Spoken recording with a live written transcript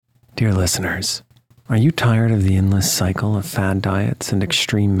Dear listeners, are you tired of the endless cycle of fad diets and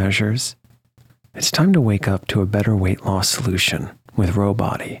extreme measures? It's time to wake up to a better weight loss solution with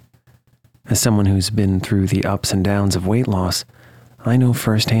Rowbody. As someone who's been through the ups and downs of weight loss, I know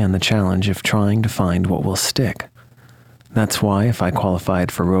firsthand the challenge of trying to find what will stick. That's why if I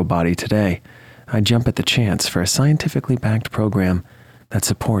qualified for Rowbody today, I'd jump at the chance for a scientifically backed program that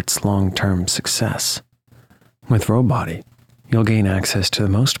supports long-term success. With Rowbody, you'll gain access to the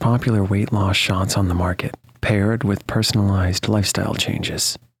most popular weight loss shots on the market, paired with personalized lifestyle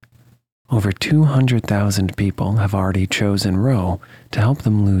changes. Over 200,000 people have already chosen Row to help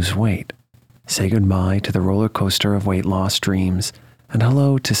them lose weight. Say goodbye to the roller coaster of weight loss dreams and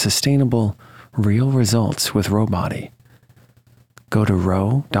hello to sustainable, real results with Rowbody. Go to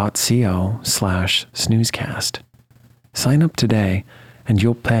row.co/snoozecast. Sign up today and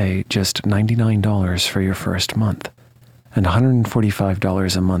you'll pay just $99 for your first month and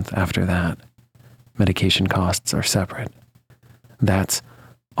 $145 a month after that. Medication costs are separate. That's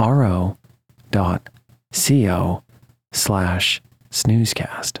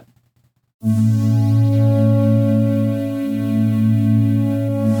ro.co/snoozecast.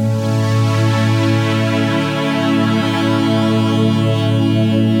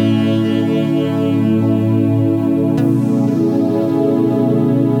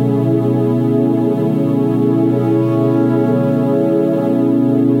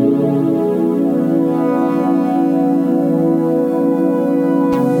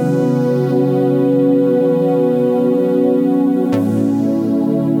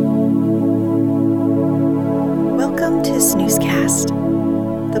 Welcome to Snoozecast,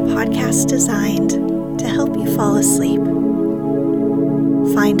 the podcast designed to help you fall asleep.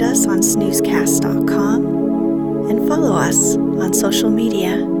 Find us on snoozecast.com and follow us on social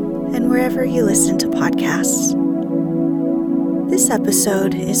media and wherever you listen to podcasts. This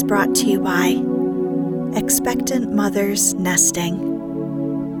episode is brought to you by Expectant Mothers Nesting.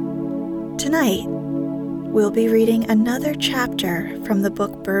 Tonight, we'll be reading another chapter from the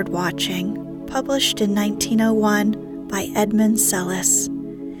book Birdwatching, published in 1901 by Edmund Sellis,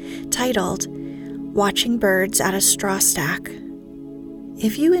 titled Watching Birds at a Straw Stack.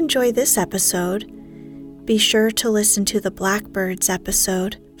 If you enjoy this episode, be sure to listen to the Blackbirds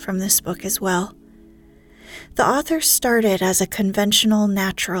episode from this book as well. The author started as a conventional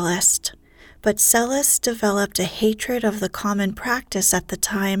naturalist, but Sellis developed a hatred of the common practice at the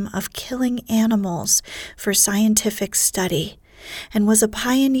time of killing animals for scientific study, and was a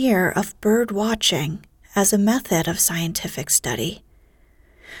pioneer of bird watching as a method of scientific study.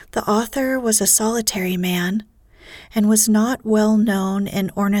 The author was a solitary man and was not well known in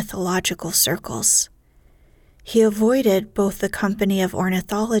ornithological circles. He avoided both the company of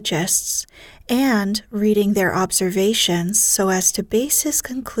ornithologists and reading their observations so as to base his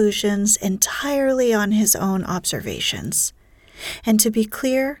conclusions entirely on his own observations. And to be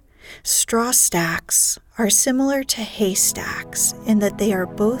clear, straw stacks are similar to haystacks in that they are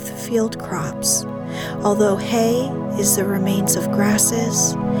both field crops, although hay is the remains of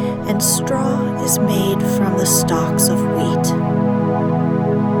grasses and straw is made from the stalks of wheat.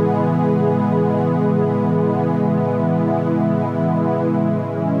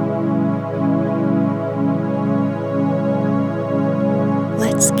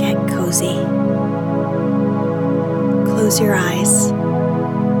 Let's get cozy. Close your eyes.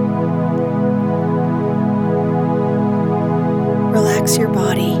 Relax your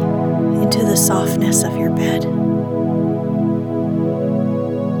body into the softness of your bed.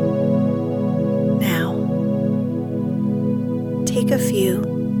 Now, take a few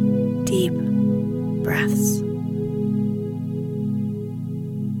deep breaths.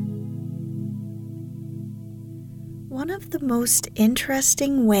 One of the most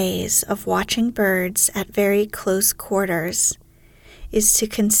interesting ways of watching birds at very close quarters is to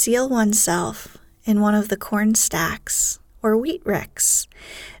conceal oneself in one of the corn stacks or wheat ricks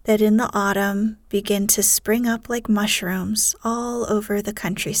that in the autumn begin to spring up like mushrooms all over the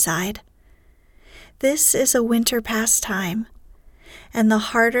countryside. This is a winter pastime, and the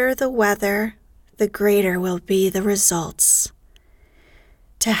harder the weather, the greater will be the results.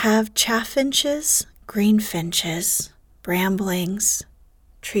 To have chaffinches, greenfinches, bramblings,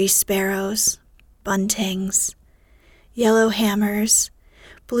 tree sparrows, buntings, yellowhammers,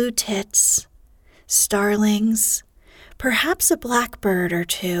 blue tits, starlings, perhaps a blackbird or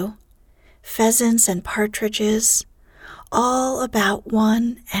two, pheasants and partridges, all about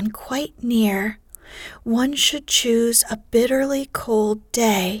one and quite near, one should choose a bitterly cold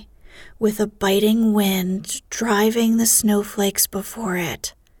day with a biting wind driving the snowflakes before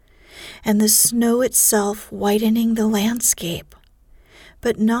it, and the snow itself whitening the landscape,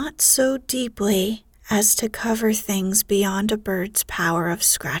 but not so deeply as to cover things beyond a bird's power of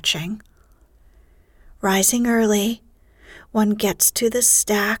scratching. Rising early, one gets to the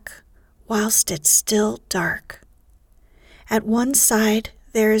stack whilst it's still dark. At one side,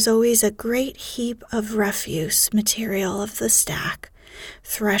 there is always a great heap of refuse material of the stack,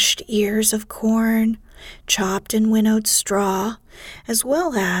 threshed ears of corn, chopped and winnowed straw, as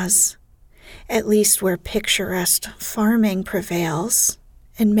well as, at least where picturesque farming prevails,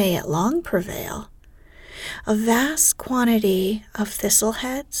 and may it long prevail, a vast quantity of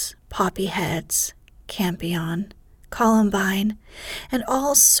thistleheads, poppy heads, campion, columbine, and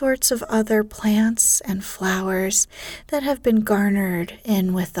all sorts of other plants and flowers that have been garnered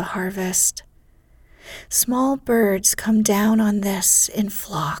in with the harvest. Small birds come down on this in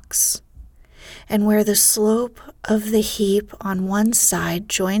flocks, and where the slope of the heap on one side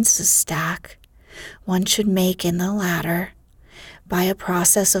joins the stack, one should make in the latter, by a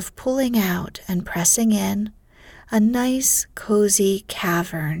process of pulling out and pressing in, a nice cozy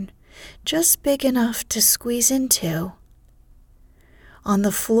cavern, just big enough to squeeze into. On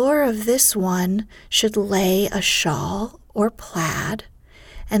the floor of this one should lay a shawl or plaid,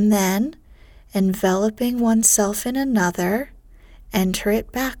 and then, enveloping oneself in another, enter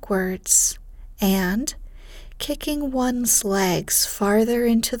it backwards, and, kicking one's legs farther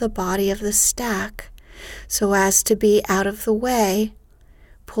into the body of the stack, so as to be out of the way,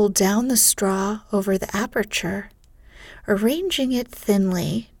 pull down the straw over the aperture, arranging it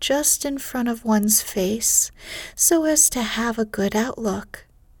thinly just in front of one's face so as to have a good outlook.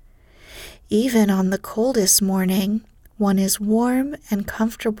 Even on the coldest morning, one is warm and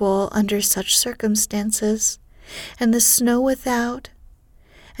comfortable under such circumstances, and the snow without,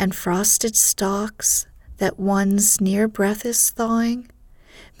 and frosted stalks that one's near breath is thawing,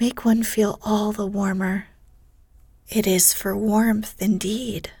 make one feel all the warmer. It is for warmth,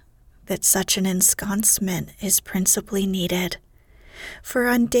 indeed, that such an ensconcement is principally needed, for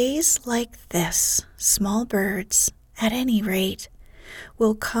on days like this, small birds, at any rate,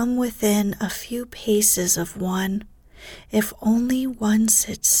 will come within a few paces of one, if only one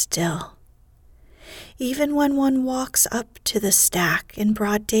sits still. Even when one walks up to the stack in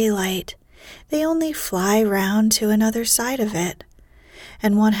broad daylight, they only fly round to another side of it,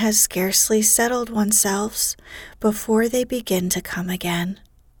 and one has scarcely settled oneself before they begin to come again.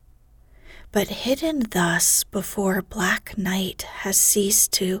 But hidden thus before black night has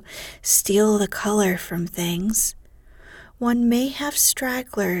ceased to steal the color from things, one may have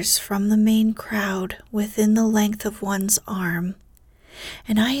stragglers from the main crowd within the length of one's arm,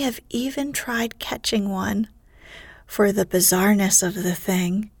 and I have even tried catching one, for the bizarreness of the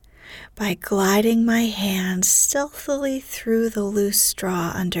thing, by gliding my hand stealthily through the loose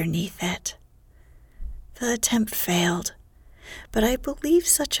straw underneath it. The attempt failed, but I believe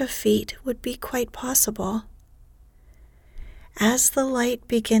such a feat would be quite possible. As the light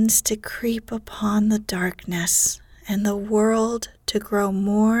begins to creep upon the darkness and the world to grow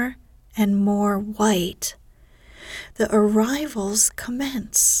more and more white, the arrivals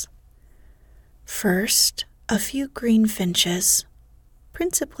commence. First, a few greenfinches,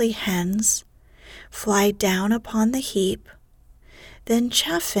 principally hens, fly down upon the heap, then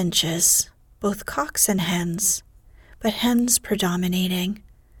chaffinches, both cocks and hens, but hens predominating,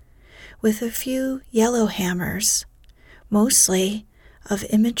 with a few yellowhammers, mostly of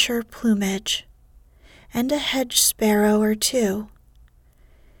immature plumage, and a hedge sparrow or two.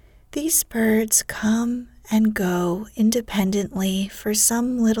 These birds come and go independently for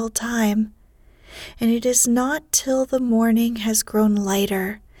some little time, and it is not till the morning has grown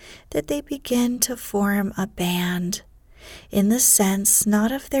lighter that they begin to form a band, in the sense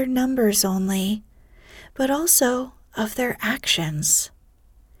not of their numbers only, but also of their actions.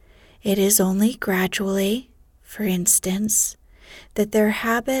 It is only gradually, for instance, that their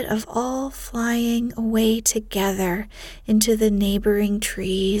habit of all flying away together into the neighboring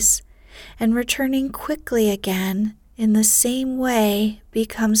trees and returning quickly again in the same way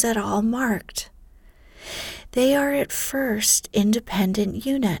becomes at all marked. They are at first independent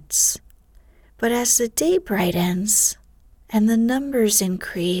units, but as the day brightens and the numbers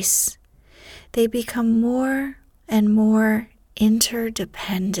increase, they become more and more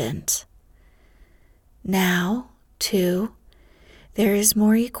interdependent. Now, too, there is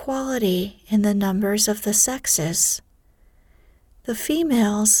more equality in the numbers of the sexes. The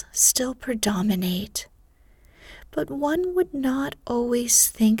females still predominate, but one would not always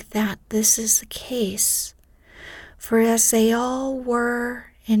think that this is the case, for as they all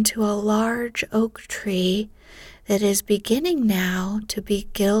whir into a large oak tree that is beginning now to be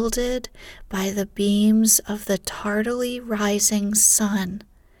gilded by the beams of the tardily rising sun.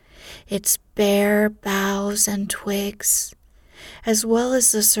 Its bare boughs and twigs, as well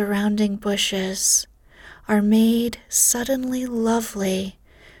as the surrounding bushes, are made suddenly lovely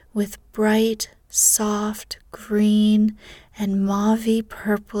with bright, soft green and mauvey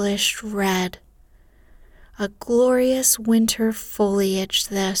purplish red. A glorious winter foliage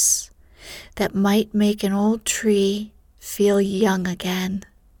this, that might make an old tree feel young again.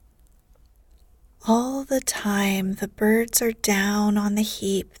 All the time the birds are down on the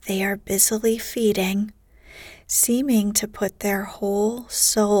heap they are busily feeding, seeming to put their whole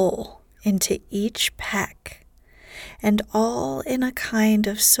soul into each peck, and all in a kind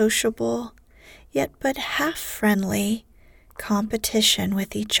of sociable, yet but half-friendly, competition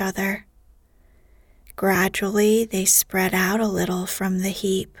with each other. Gradually they spread out a little from the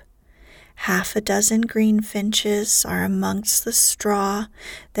heap. Half a dozen greenfinches are amongst the straw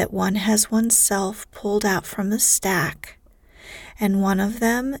that one has oneself pulled out from the stack, and one of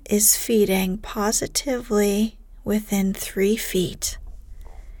them is feeding positively within 3 feet.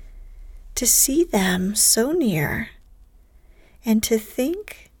 To see them so near, and to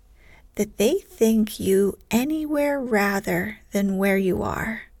think that they think you anywhere rather than where you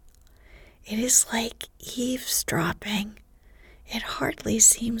are, it is like eavesdropping. It hardly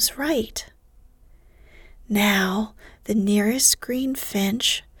seems right. Now the nearest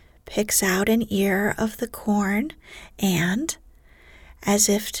greenfinch picks out an ear of the corn and, as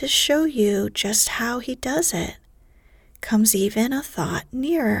if to show you just how he does it, comes even a thought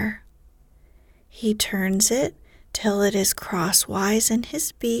nearer. He turns it till it is crosswise in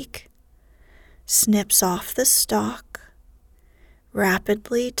his beak, snips off the stalk,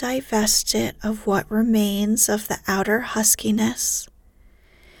 rapidly divests it of what remains of the outer huskiness,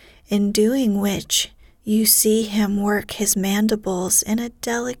 in doing which you see him work his mandibles in a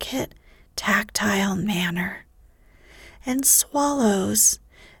delicate, tactile manner, and swallows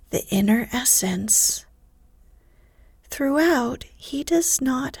the inner essence. Throughout, he does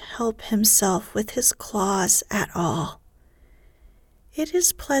not help himself with his claws at all. It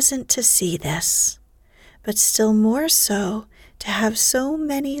is pleasant to see this, but still more so to have so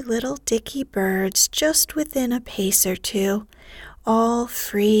many little dicky birds just within a pace or two, all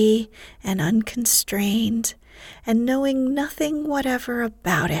free and unconstrained, and knowing nothing whatever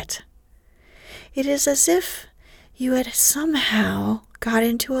about it. It is as if you had somehow got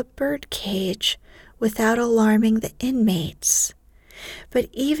into a bird cage without alarming the inmates. But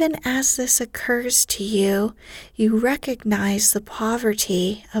even as this occurs to you, you recognize the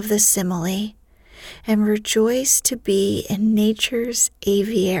poverty of the simile, and rejoice to be in nature's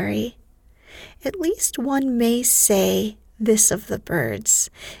aviary. At least one may say this of the birds,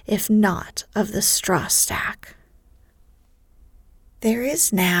 if not of the straw stack. There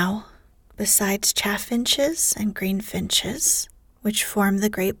is now, besides chaffinches and greenfinches, which form the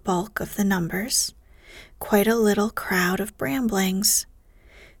great bulk of the numbers, quite a little crowd of bramblings,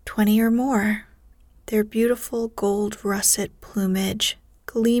 20 or more, their beautiful gold russet plumage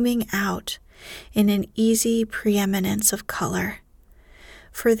gleaming out in an easy preeminence of color,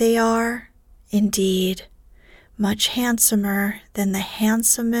 for they are, indeed, much handsomer than the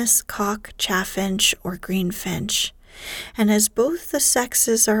handsomest cock chaffinch or greenfinch, and as both the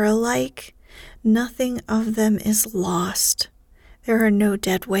sexes are alike, nothing of them is lost. There are no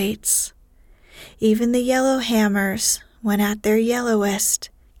dead weights. Even the yellowhammers, when at their yellowest,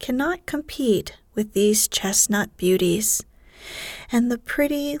 cannot compete with these chestnut beauties, and the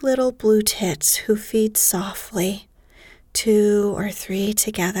pretty little blue tits who feed softly, 2 or 3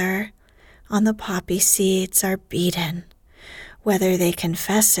 together, on the poppy seeds are beaten, whether they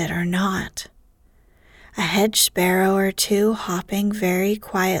confess it or not. A hedge sparrow or 2 hopping very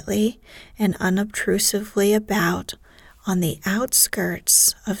quietly and unobtrusively about on the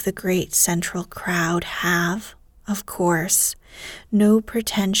outskirts of the great central crowd have, of course, no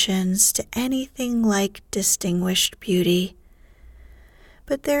pretensions to anything like distinguished beauty.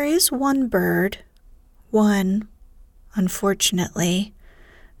 But there is one bird, one, unfortunately,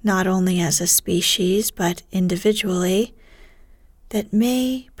 not only as a species but individually, that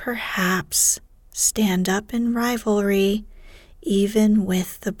may perhaps stand up in rivalry even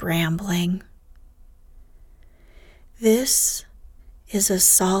with the brambling. This is a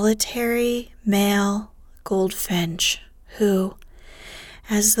solitary male goldfinch who,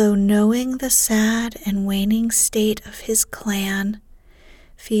 as though knowing the sad and waning state of his clan,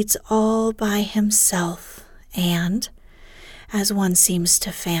 feeds all by himself and, as one seems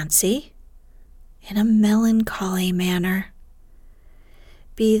to fancy, in a melancholy manner.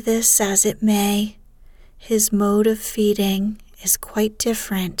 Be this as it may, his mode of feeding is quite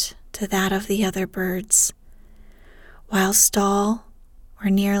different to that of the other birds. Whilst all, or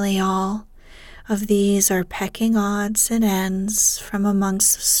nearly all, of these are pecking odds and ends from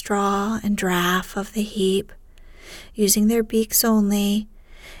amongst the straw and draff of the heap, using their beaks only,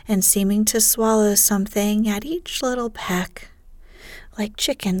 and seeming to swallow something at each little peck, like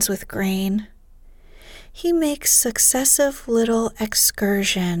chickens with grain. He makes successive little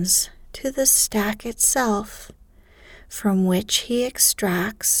excursions to the stack itself, from which he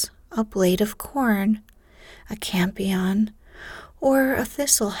extracts a blade of corn, a campion, or a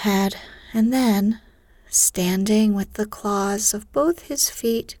thistlehead, and then, standing with the claws of both his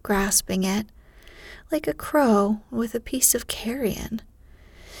feet grasping it, like a crow with a piece of carrion,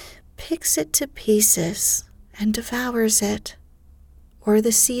 picks it to pieces and devours it, or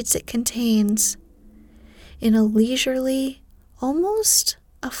the seeds it contains, in a leisurely, almost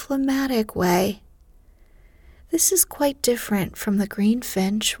a phlegmatic way. This is quite different from the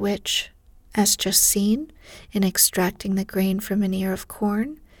greenfinch, which, as just seen in extracting the grain from an ear of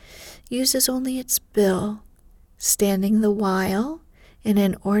corn, uses only its bill, standing the while in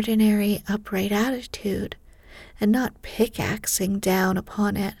an ordinary upright attitude, and not pickaxing down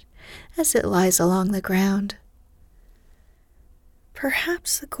upon it as it lies along the ground.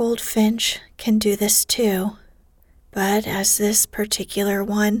 Perhaps the goldfinch can do this too, but as this particular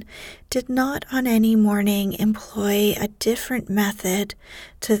one did not on any morning employ a different method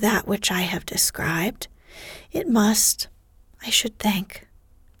to that which I have described, it must, I should think,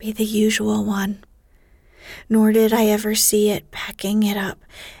 be the usual one. Nor did I ever see it pecking it up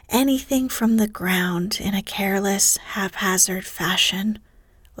anything from the ground in a careless, haphazard fashion,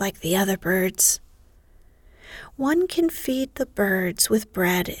 like the other birds. One can feed the birds with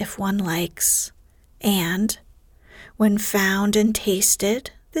bread if one likes, and, when found and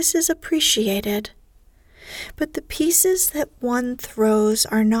tasted, this is appreciated. But the pieces that one throws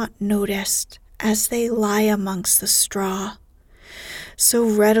are not noticed as they lie amongst the straw, so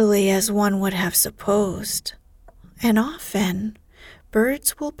readily as one would have supposed, and often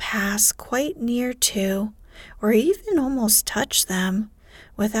birds will pass quite near to, or even almost touch them,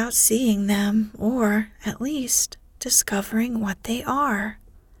 without seeing them, or, at least, discovering what they are.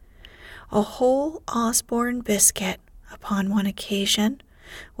 A whole Osborne biscuit, upon one occasion,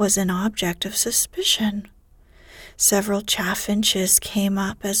 was an object of suspicion. Several chaffinches came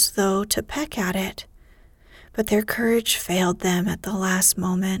up as though to peck at it, but their courage failed them at the last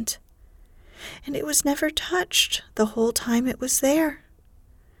moment, and it was never touched the whole time it was there.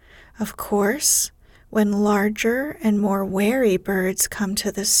 Of course, when larger and more wary birds come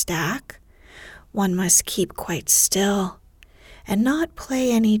to the stack, one must keep quite still and not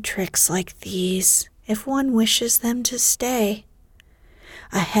play any tricks like these if one wishes them to stay.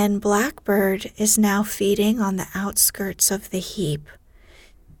 A hen blackbird is now feeding on the outskirts of the heap.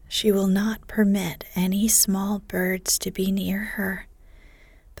 She will not permit any small birds to be near her,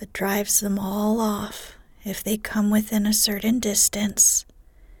 but drives them all off if they come within a certain distance,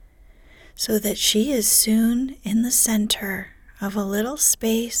 so that she is soon in the center of a little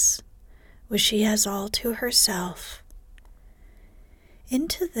space which she has all to herself.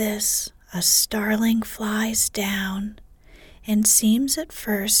 Into this a starling flies down, and seems at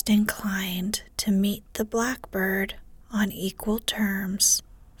first inclined to meet the blackbird on equal terms,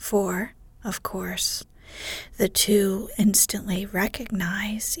 for, of course, the two instantly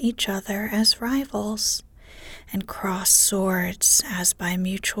recognize each other as rivals, and cross swords as by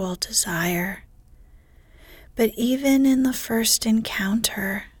mutual desire. But even in the first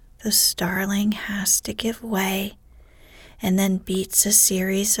encounter, the starling has to give way, and then beats a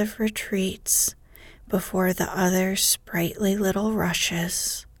series of retreats before the other's sprightly little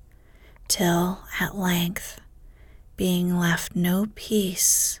rushes, till at length, being left no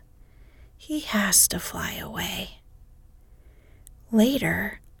peace, he has to fly away.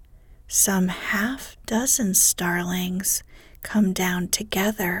 Later, some half-dozen starlings come down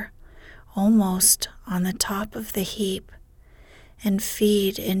together, almost on the top of the heap, and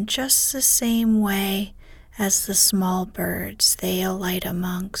feed in just the same way as the small birds they alight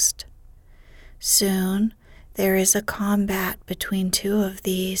amongst. Soon there is a combat between two of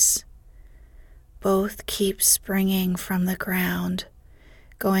these. Both keep springing from the ground,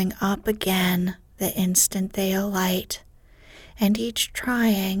 going up again the instant they alight, and each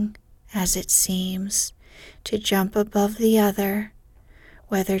trying, as it seems, to jump above the other,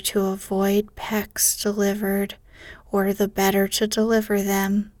 whether to avoid pecks delivered or the better to deliver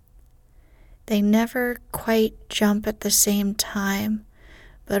them. They never quite jump at the same time,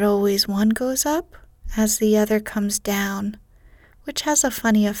 but always one goes up as the other comes down, which has a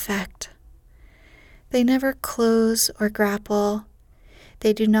funny effect. They never close or grapple.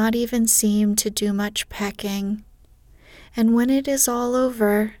 They do not even seem to do much pecking. And when it is all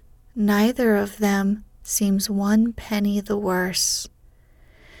over, neither of them seems one penny the worse.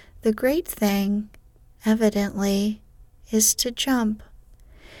 The great thing, evidently, is to jump.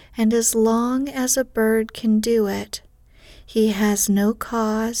 And as long as a bird can do it, he has no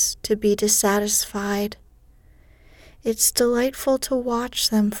cause to be dissatisfied. It's delightful to watch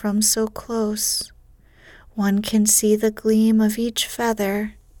them from so close. One can see the gleam of each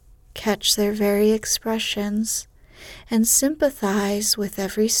feather, catch their very expressions, and sympathize with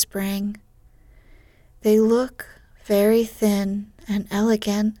every spring. They look very thin and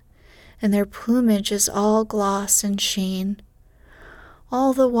elegant, and their plumage is all gloss and sheen.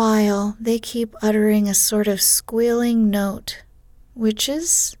 All the while, they keep uttering a sort of squealing note, which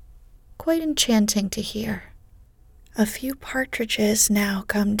is quite enchanting to hear. A few partridges now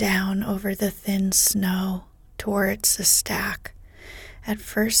come down over the thin snow towards the stack, at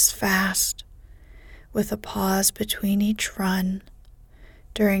first fast, with a pause between each run,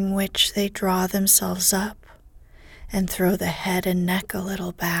 during which they draw themselves up and throw the head and neck a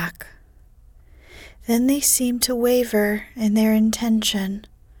little back. Then they seem to waver in their intention,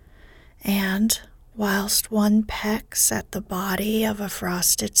 and, whilst one pecks at the body of a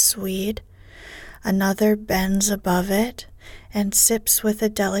frosted swede, another bends above it and sips with a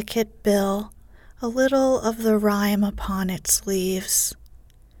delicate bill a little of the rime upon its leaves.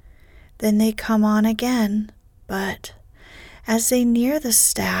 Then they come on again, but as they near the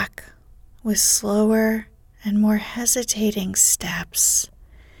stack, with slower and more hesitating steps,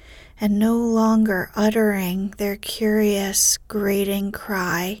 and no longer uttering their curious, grating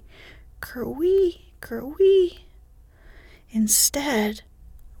cry, "Ker-wee, ker-wee." Instead,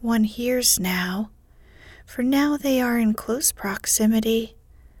 one hears now, for now they are in close proximity,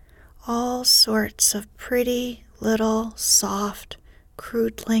 all sorts of pretty little soft,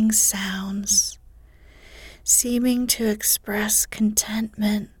 crudling sounds, seeming to express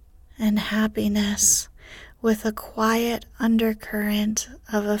contentment and happiness with a quiet undercurrent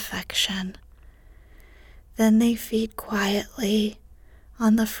of affection. Then they feed quietly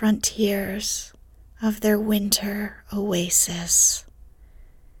on the frontiers of their winter oasis.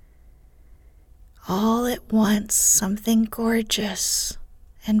 All at once something gorgeous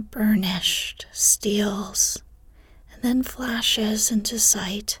and burnished steals and then flashes into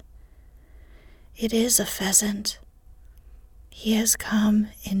sight. It is a pheasant. He has come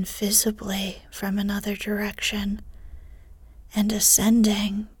invisibly from another direction and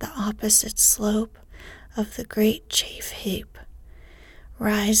ascending the opposite slope of the great chaff heap,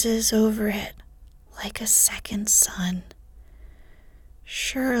 rises over it like a second sun.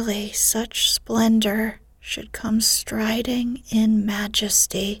 Surely such splendor should come striding in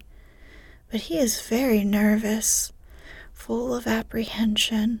majesty, but he is very nervous, full of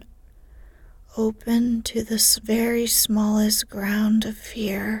apprehension, open to the very smallest ground of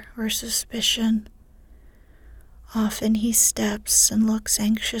fear or suspicion. Often he steps and looks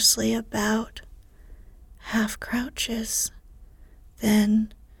anxiously about, half crouches,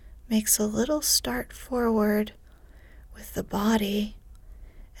 then makes a little start forward with the body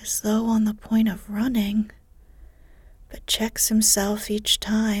as though on the point of running, but checks himself each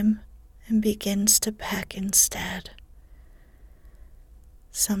time and begins to peck instead.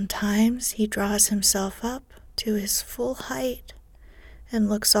 Sometimes he draws himself up to his full height and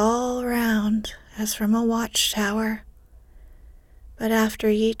looks all round as from a watchtower, but after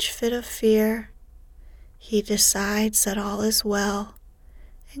each fit of fear, he decides that all is well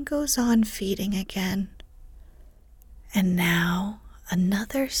and goes on feeding again. And now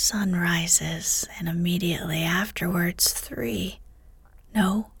another sun rises, and immediately afterwards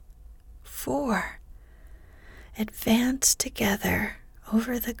 4 advance together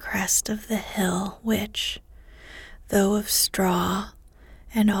over the crest of the hill, which, though of straw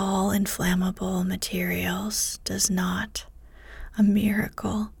and all inflammable materials, does not, a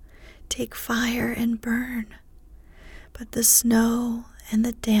miracle, take fire and burn. But the snow and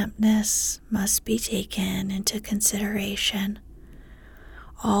the dampness must be taken into consideration.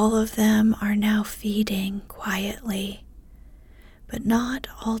 All of them are now feeding quietly, but not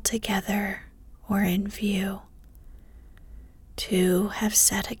altogether or in view. 2 have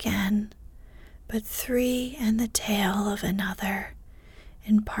set again, but 3 and the tail of another,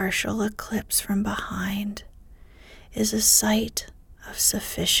 in partial eclipse from behind, is a sight of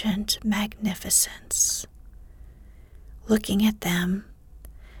sufficient magnificence. Looking at them,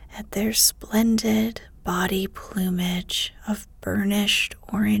 at their splendid body plumage of burnished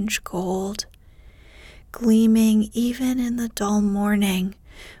orange gold, gleaming even in the dull morning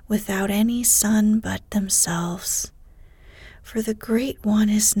without any sun but themselves. For the Great One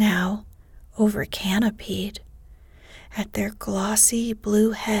is now over-canopied. At their glossy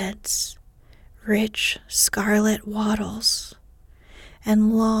blue heads, rich scarlet wattles,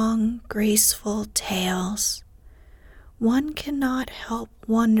 and long, graceful tails, one cannot help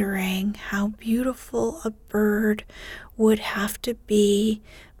wondering how beautiful a bird would have to be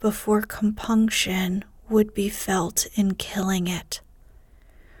before compunction would be felt in killing it.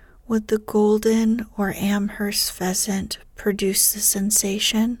 Would the golden or Amherst pheasant produce the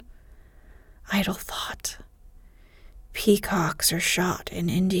sensation? Idle thought. Peacocks are shot in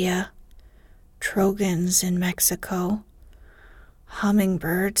India, trogons in Mexico,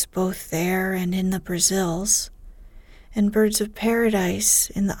 hummingbirds both there and in the Brazils, and birds of paradise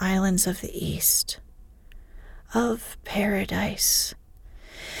in the islands of the East. Of paradise.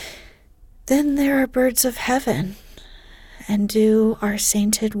 Then there are birds of heaven. And do our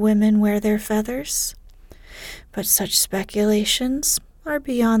sainted women wear their feathers? But such speculations are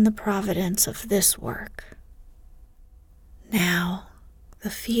beyond the providence of this work. Now the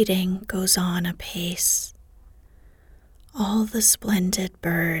feeding goes on apace. All the splendid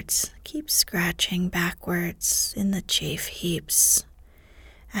birds keep scratching backwards in the chaff heaps,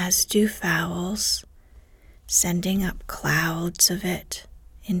 as do fowls, sending up clouds of it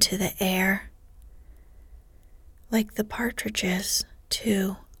into the air. Like the partridges,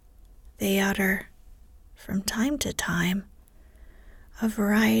 too, they utter, from time to time, a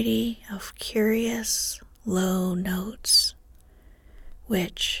variety of curious low notes,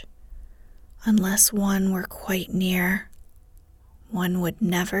 which, unless one were quite near, one would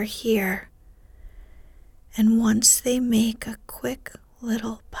never hear, and once they make a quick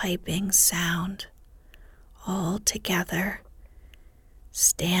little piping sound, all together,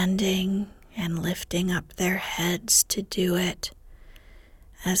 standing and lifting up their heads to do it,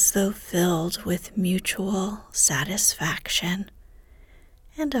 as though filled with mutual satisfaction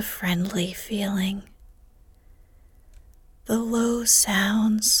and a friendly feeling. The low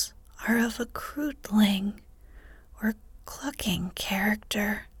sounds are of a croontling or clucking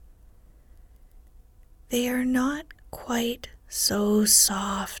character. They are not quite so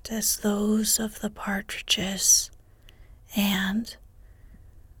soft as those of the partridges, and,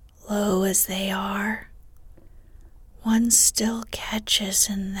 low as they are, one still catches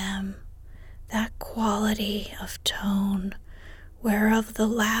in them that quality of tone whereof the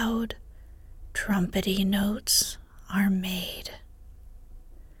loud, trumpety notes are made.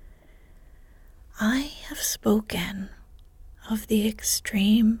 I have spoken of the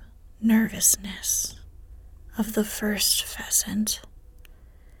extreme nervousness of the first pheasant.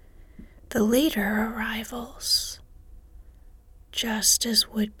 The later arrivals, just as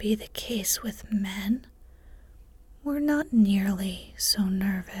would be the case with men, were not nearly so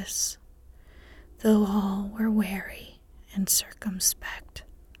nervous, though all were wary and circumspect.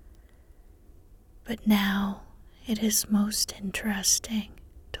 But now it is most interesting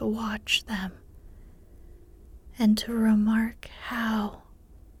to watch them and to remark how,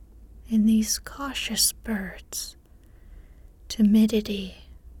 in these cautious birds, timidity,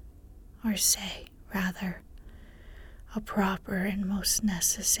 or say, rather, a proper and most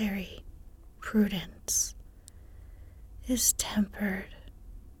necessary prudence, is tempered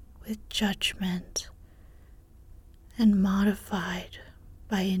with judgment and modified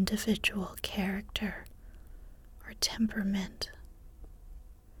by individual character or temperament.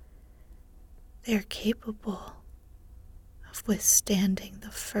 They are capable of withstanding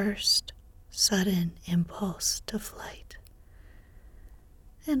the first sudden impulse to flight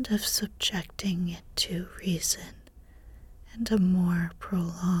and of subjecting it to reason and a more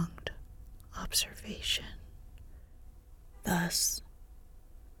prolonged observation. Thus,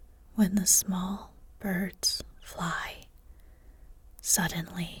 when the small birds fly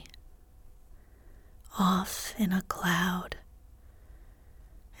suddenly off in a cloud,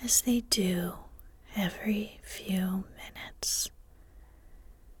 as they do every few minutes,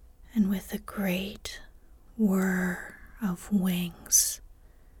 and with a great whir of wings,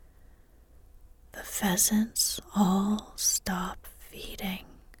 the pheasants all stop feeding,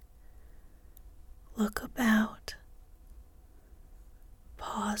 look about,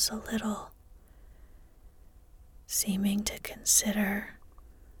 pause a little, seeming to consider,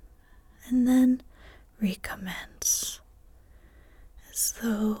 and then recommence, as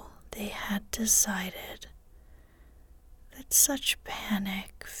though they had decided that such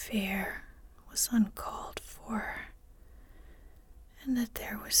panic fear was uncalled for, and that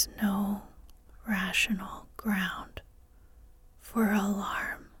there was no rational ground for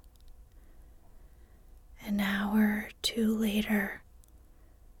alarm. An hour or two later,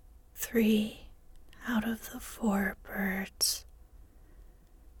 3 out of the 4 birds,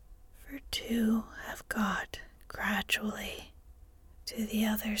 for 2 have got gradually to the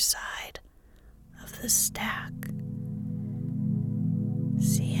other side of the stack.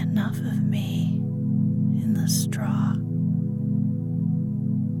 See enough of me in the straw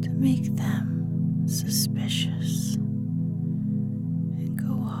to make them suspicious.